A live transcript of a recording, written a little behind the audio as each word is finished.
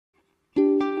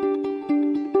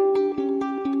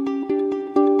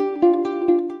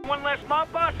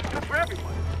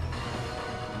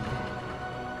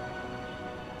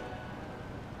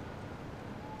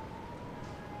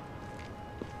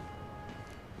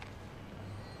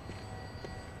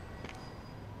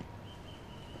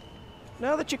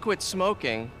Now that you quit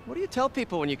smoking, what do you tell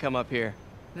people when you come up here?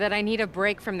 That I need a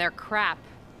break from their crap.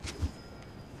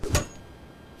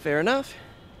 Fair enough.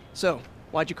 So,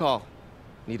 why'd you call?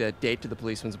 Need a date to the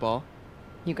policeman's ball?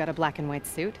 You got a black and white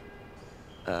suit?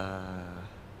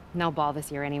 No ball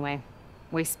this year anyway.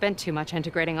 We spent too much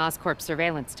integrating Oscorp's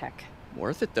surveillance tech.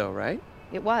 Worth it though, right?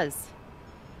 It was.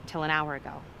 Until an hour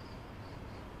ago.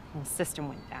 The system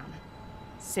went down.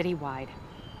 Citywide.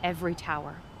 Every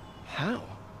tower. How?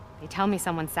 They tell me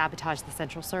someone sabotaged the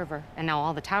central server, and now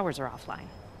all the towers are offline.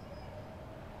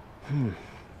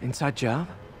 Inside job?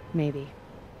 Maybe.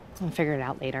 I'll figure it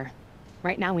out later.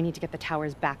 Right now we need to get the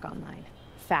towers back online.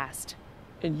 Fast.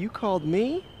 And you called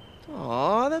me?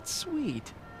 Aw, that's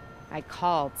sweet. I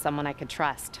called someone I could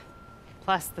trust.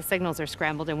 Plus, the signals are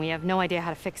scrambled and we have no idea how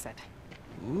to fix it.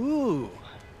 Ooh.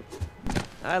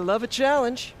 I love a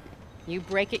challenge. You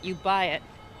break it, you buy it.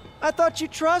 I thought you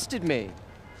trusted me.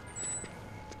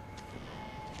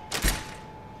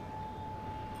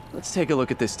 Let's take a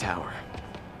look at this tower.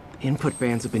 Input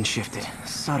bands have been shifted.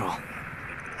 Subtle.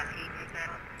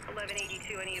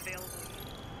 1182, any available?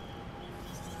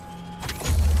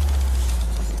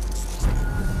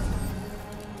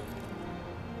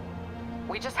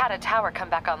 We just had a tower come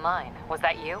back online. Was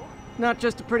that you? Not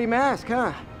just a pretty mask,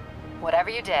 huh? Whatever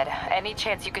you did, any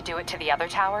chance you could do it to the other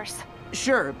towers?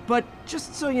 Sure, but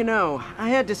just so you know, I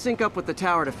had to sync up with the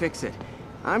tower to fix it.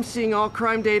 I'm seeing all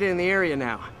crime data in the area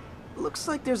now. Looks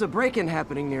like there's a break-in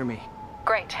happening near me.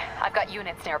 Great. I've got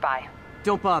units nearby.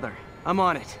 Don't bother. I'm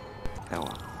on it.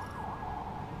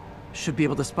 Should be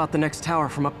able to spot the next tower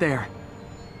from up there.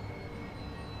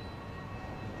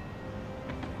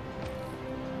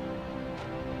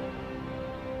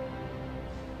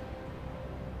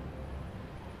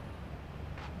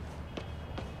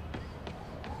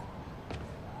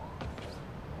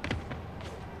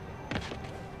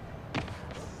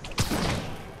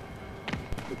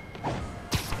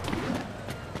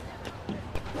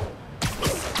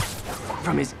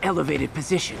 From his elevated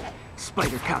position,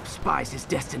 Spider Cop spies his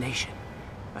destination.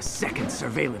 A second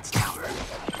surveillance tower.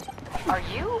 Are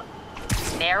you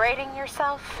narrating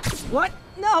yourself? What?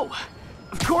 No!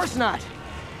 Of course not!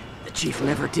 The Chief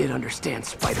never did understand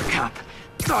Spider Cop.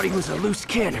 Thought he was a loose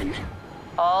cannon.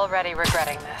 Already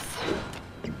regretting this.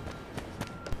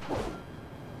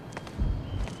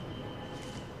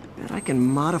 Bet I can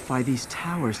modify these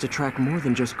towers to track more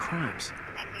than just crimes.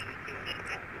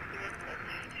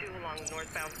 Along the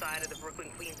northbound side of the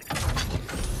Brooklyn-Queens.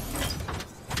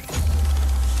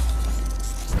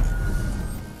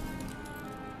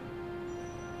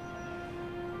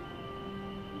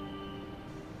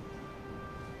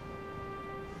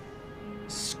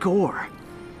 Score!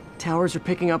 Towers are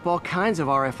picking up all kinds of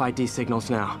RFID signals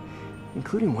now,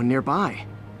 including one nearby.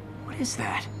 What is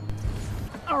that?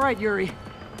 All right, Yuri.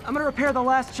 I'm gonna repair the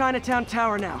last Chinatown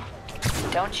tower now.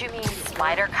 Don't you mean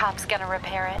Spider Cop's gonna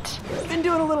repair it? Been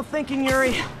doing a little thinking,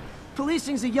 Yuri.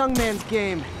 Policing's a young man's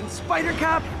game, and Spider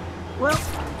Cop, well,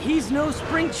 he's no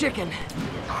spring chicken.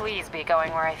 Please be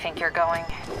going where I think you're going.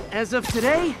 As of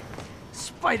today,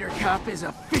 Spider Cop is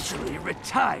officially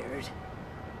retired.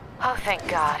 Oh, thank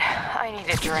God. I need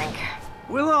a drink.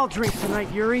 We'll all drink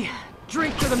tonight, Yuri.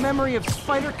 Drink to the memory of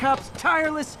Spider Cop's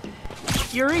tireless...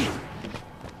 Yuri?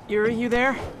 Yuri, you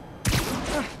there?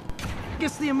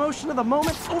 Guess the emotion of the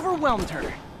moment overwhelmed her.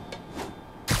 Along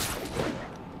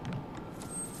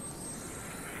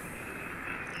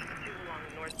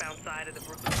the northbound side of the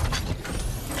Brooklyn.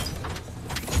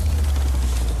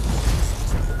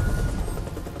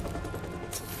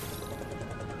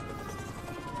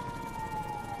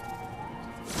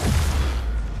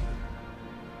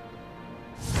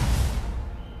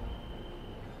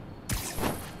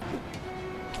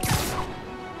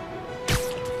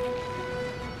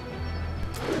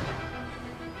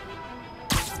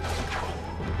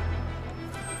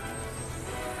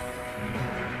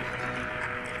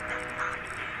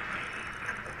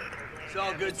 It's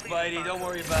all good, Spidey. Don't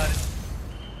worry about it.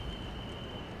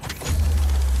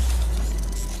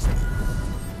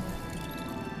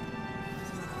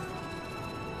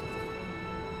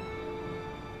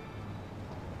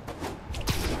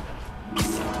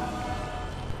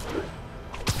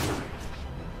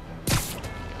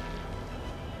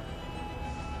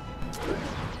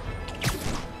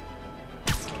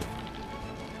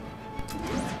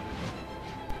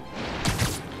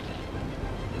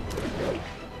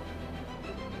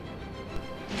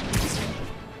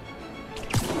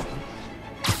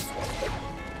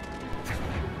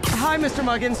 Hi, Mr.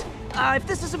 Muggins. If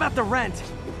this is about the rent...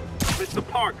 Mr.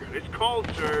 Parker, this call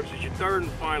serves as your third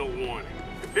and final warning.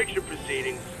 Eviction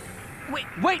proceedings.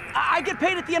 Wait, I get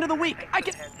paid at the end of the week. I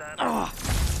get... Ugh.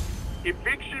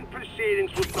 Eviction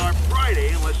proceedings will start Friday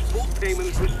unless full payment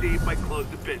is received by close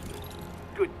of business.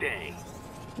 Good day.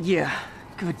 Yeah,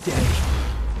 good day.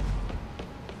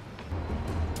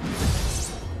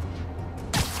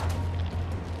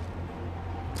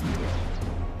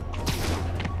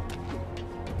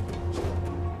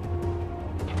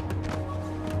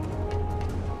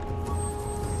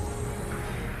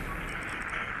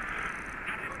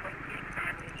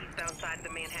 Eastbound side of the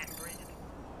Manhattan Bridge.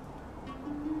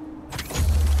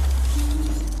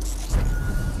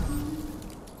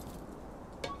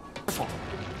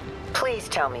 Please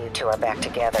tell me you two are back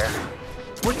together.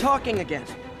 We're talking again.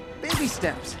 Baby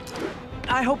steps.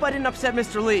 I hope I didn't upset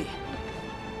Mr. Lee.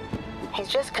 He's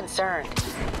just concerned.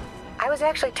 I was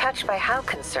actually touched by how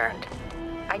concerned.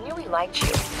 I knew he liked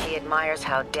you. He admires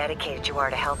how dedicated you are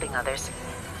to helping others.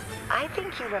 I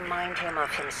think you remind him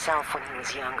of himself when he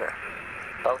was younger.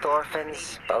 Both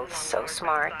orphans, both so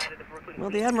smart. Well,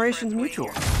 the admiration's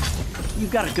mutual.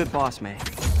 You've got a good boss, May.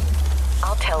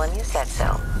 I'll tell him you said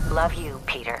so. Love you,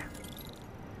 Peter.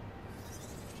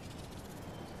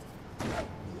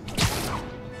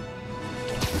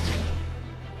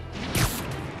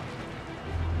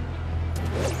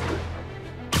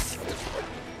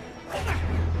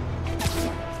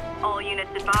 All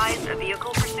units advised, a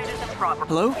vehicle pursuit is in progress.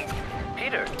 Hello?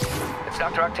 Peter, it's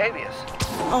Dr. Octavius.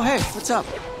 Oh, hey, what's up?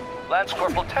 Lance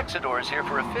Corporal Texador is here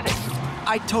for a fitting.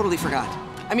 I totally forgot.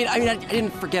 I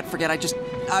didn't forget.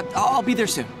 I'll be there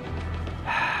soon.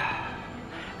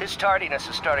 His tardiness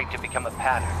is starting to become a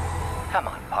pattern. Come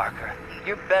on, Parker.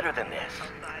 You're better than this.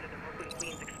 Side of the Brooklyn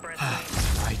Queens Express.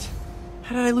 Right.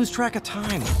 How did I lose track of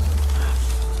time?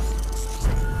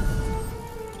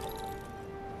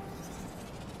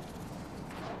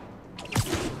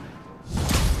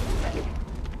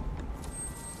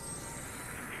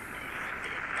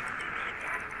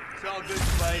 It's all good,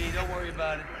 Spidey. Don't worry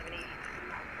about it.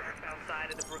 Northbound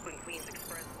side of the Brooklyn Queens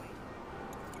Expressway.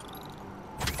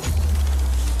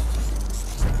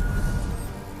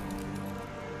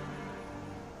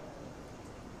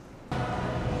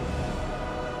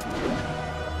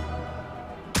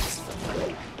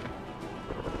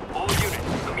 All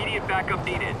units, immediate backup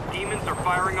needed. Demons are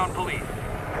firing on police.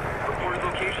 Reported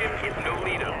location is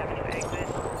Nolito. Exit.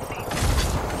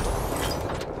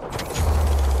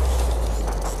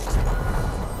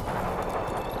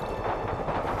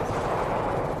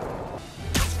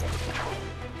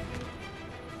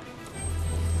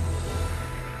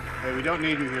 Hey, we don't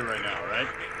need you here right now, right?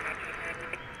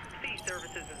 C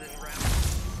services is en route.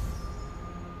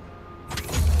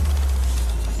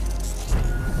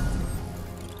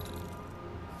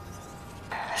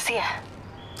 See ya.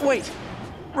 Wait,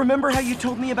 remember how you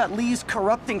told me about Lee's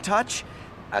corrupting touch?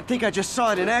 I think I just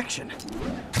saw it in action.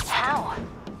 How?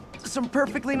 Some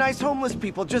perfectly nice homeless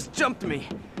people just jumped me.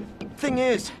 Thing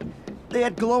is, they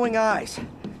had glowing eyes.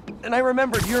 And I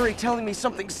remembered Yuri telling me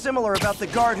something similar about the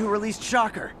guard who released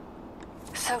Shocker.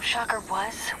 So Shocker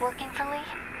was working for Lee?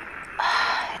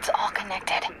 It's all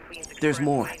connected. There's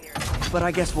more, but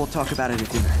I guess we'll talk about it at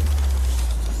dinner.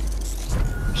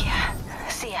 Yeah,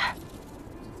 see ya.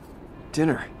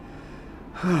 Dinner?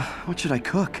 What should I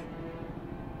cook?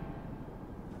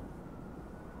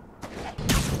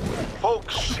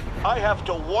 Folks, I have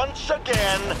to once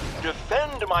again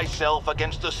defend myself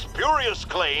against the spurious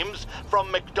claims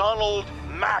from McDonald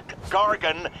Mac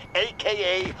Gargan,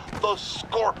 aka the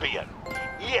Scorpion.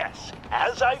 Yes,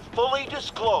 as I fully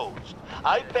disclosed,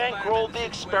 I bankrolled the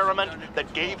experiment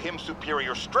that gave him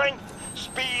superior strength,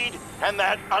 speed, and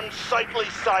that unsightly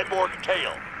cyborg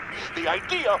tail. The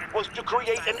idea was to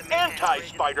create an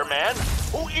anti-Spider-Man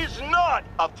who is not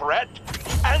a threat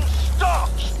and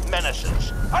stops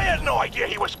menaces. I had no idea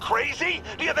he was crazy.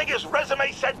 Do you think his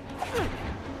resume said... Is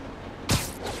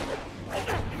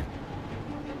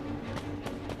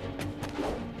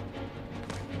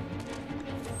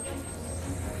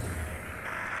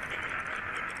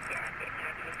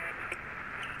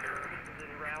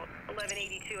en route.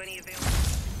 1182, any available?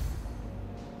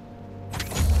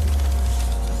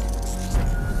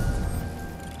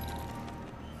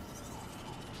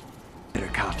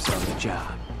 Cops on the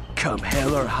job. Come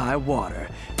hell or high water,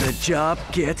 the job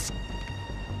gets...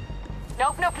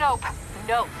 Nope.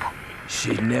 Nope.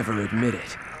 She'd never admit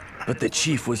it, but the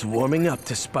chief was warming up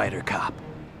to Spider Cop.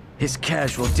 His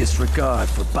casual disregard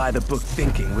for by-the-book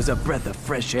thinking was a breath of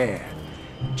fresh air.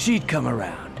 She'd come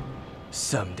around.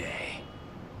 Someday.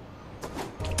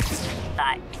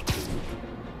 Bye.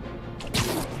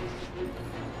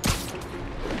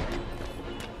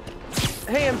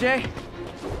 Hey, MJ.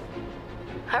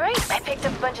 All right, I picked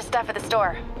up a bunch of stuff at the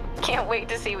store. Can't wait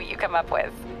to see what you come up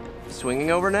with.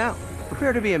 Swinging over now.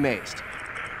 Prepare to be amazed.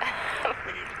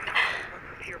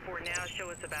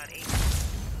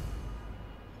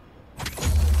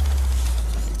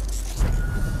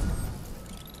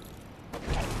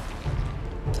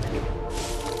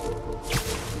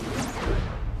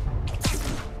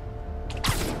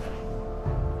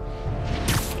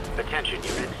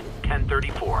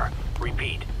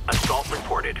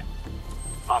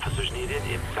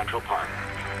 Central Park.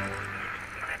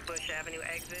 Bush Avenue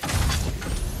exit. The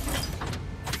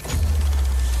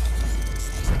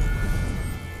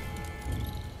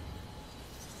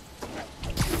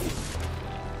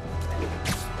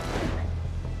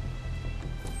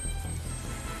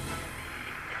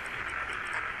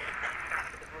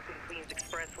Brooklyn Queens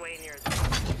Expressway near.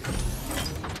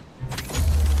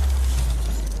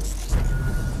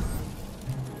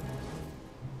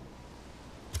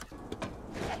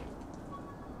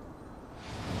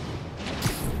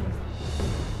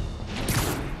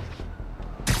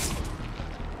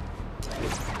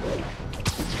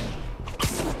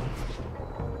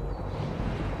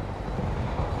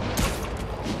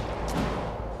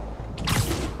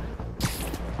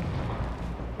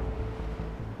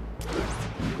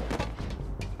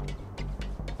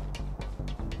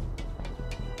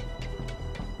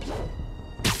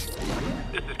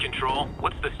 Control,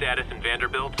 what's the status in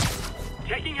Vanderbilt?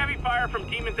 Taking heavy fire from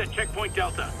demons at Checkpoint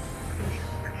Delta.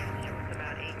 It's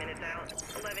about 8 minutes out.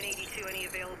 1182, any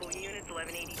available units?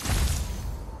 1182.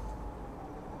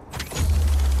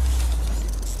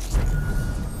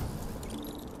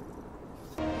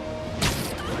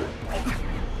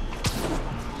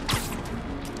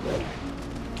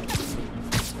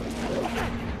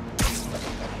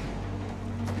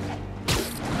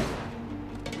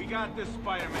 We got this,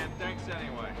 Spider-Man. Thanks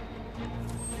anyway.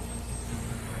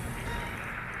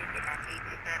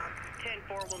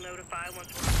 10-4 will notify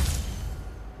once we're...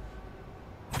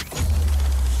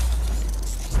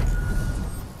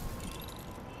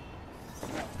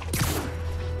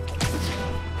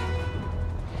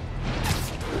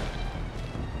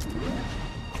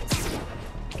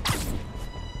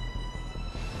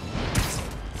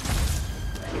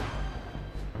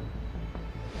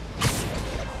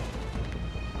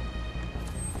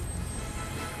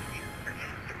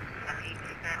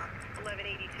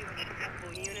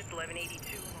 Units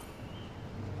 1182.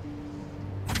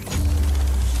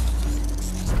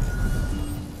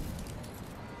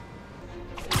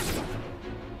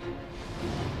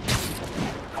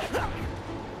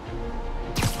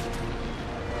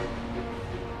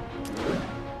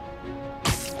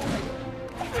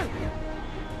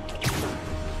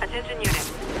 Attention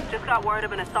units. Just got word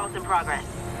of an assault in progress.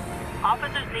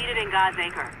 Officers needed in God's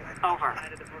Acre. Over.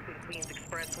 Side of the Brooklyn Queens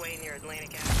Expressway near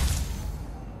Atlantic Avenue.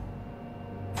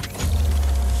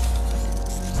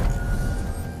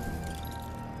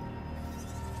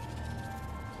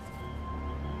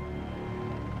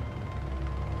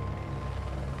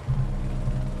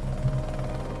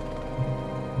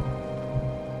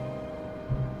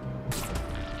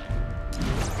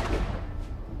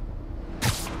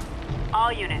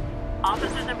 All units.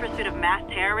 Officers in pursuit of masked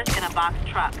terrorists in a box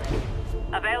truck.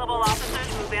 Available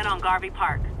officers move in on Garvey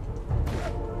Park.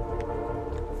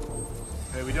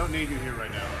 Hey, we don't need you here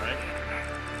right now, all right?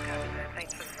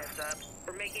 Thanks for the heads up.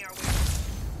 We're making our way.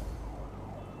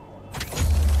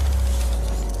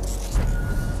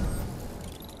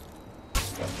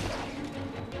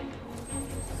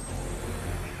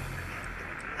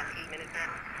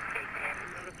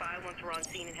 Notify once we're on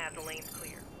scene and have the lanes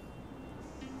clear.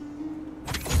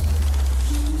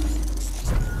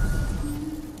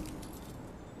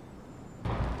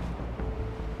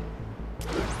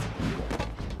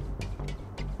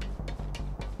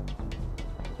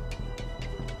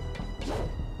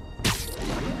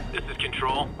 This is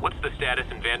Control. What's the status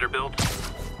in Vanderbilt?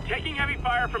 Taking heavy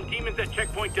fire from demons at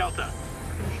Checkpoint Delta.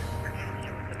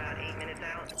 It's about 8 minutes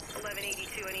out.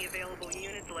 1182, any available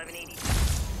units? 1182.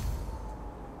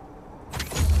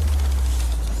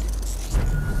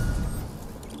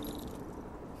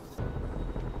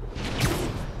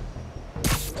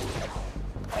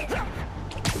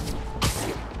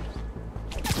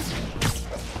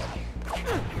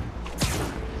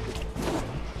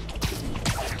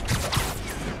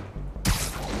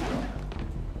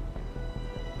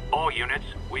 All units,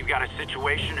 we've got a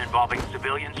situation involving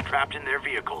civilians trapped in their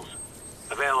vehicles.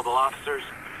 Available officers,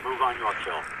 move on your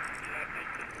kill.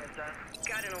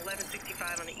 Got an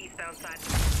 1165 on the eastbound side.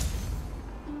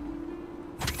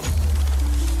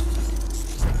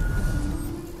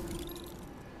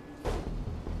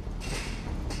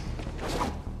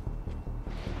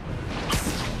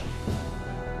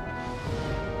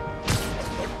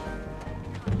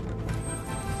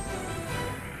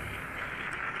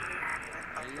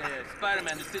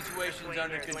 Spider-Man, the situation's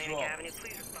under control. Avenue,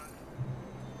 please respond.